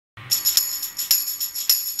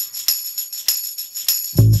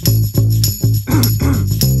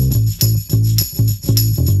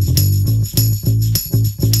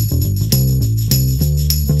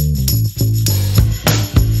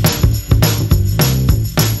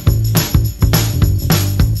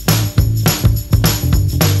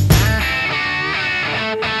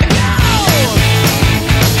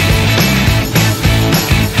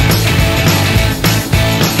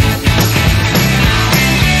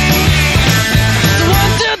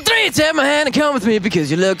come with me because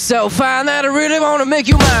you look so fine that I really wanna make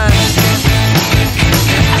you mine.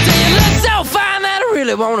 I say you look so fine that I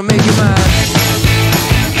really wanna make you mine.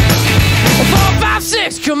 4, 5,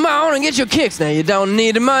 6, come on and get your kicks. Now you don't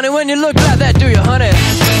need the money when you look like that, do you, honey?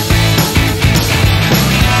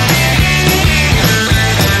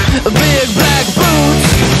 Big black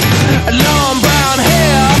boots, long brown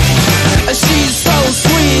hair. She's so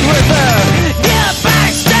sweet with her get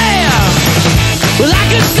back stare. Well, I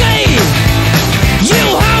could see you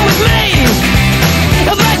home with me,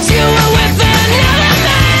 but you were with another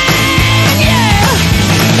man, yeah.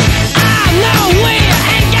 I know we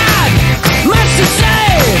ain't got much to say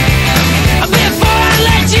before I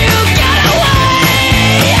let you get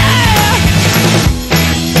away, yeah.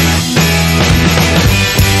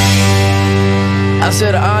 I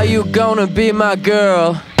said, are you gonna be my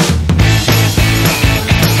girl?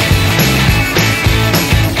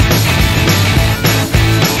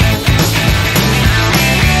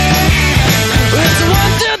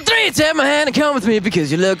 Take my hand and come with me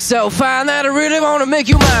because you look so fine that I really wanna make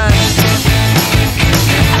you mine.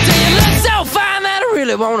 I say you look so fine that I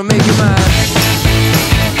really wanna make you mine.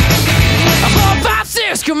 4, 5,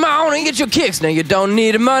 6, come on and get your kicks. Now you don't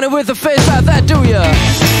need the money with a face like that, do ya?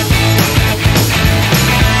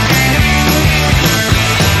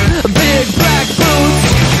 Big black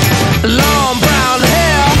boots, long brown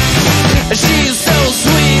hair. She's so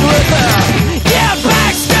sweet with her get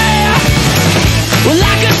back stare. Well,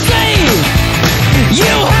 I could see you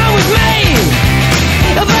home with me,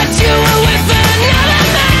 but you were with another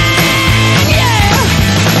man, yeah.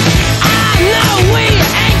 I know we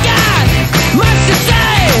ain't got much to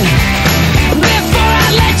say before I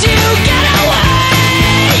let you get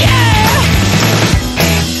away, yeah.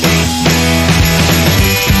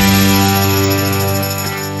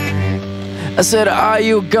 I said, are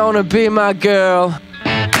you gonna be my girl?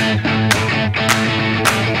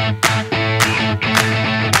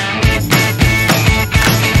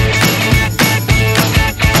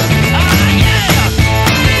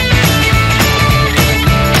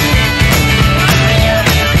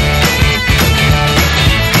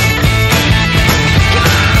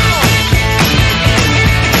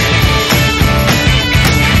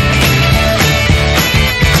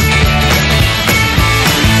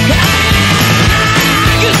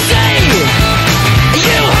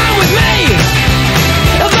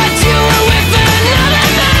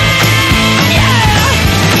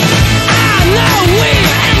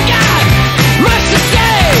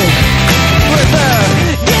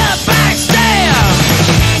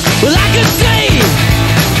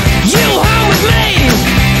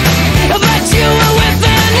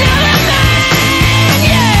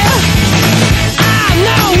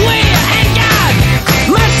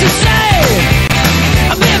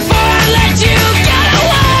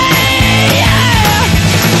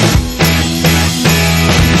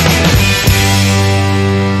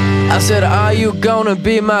 I said, are you gonna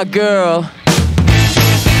be my girl?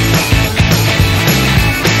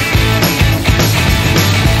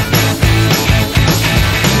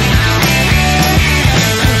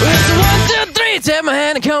 It's 1, 2, 3, take my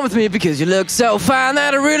hand and come with me because you look so fine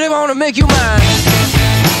that I really wanna make you mine.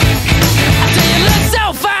 I say you look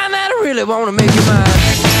so fine that I really wanna make you mine.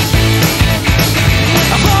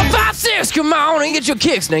 4, 5, 6, come on and get your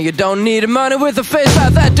kicks. Now you don't need the money with a face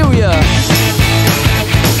like that, do ya?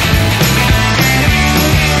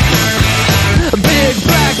 Big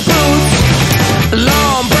black boots,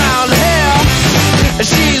 long brown hair.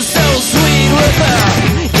 She's so sweet with her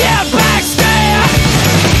get back stare.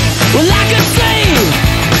 Well, I could see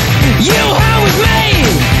you home with me,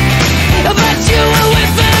 but you were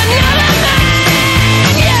with another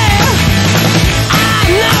man, yeah. I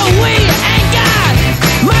know we ain't got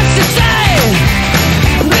much to say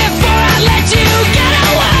before I let you get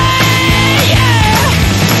away, yeah.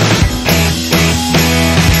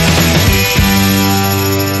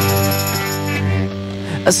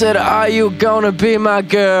 I said, are you gonna be my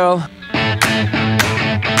girl?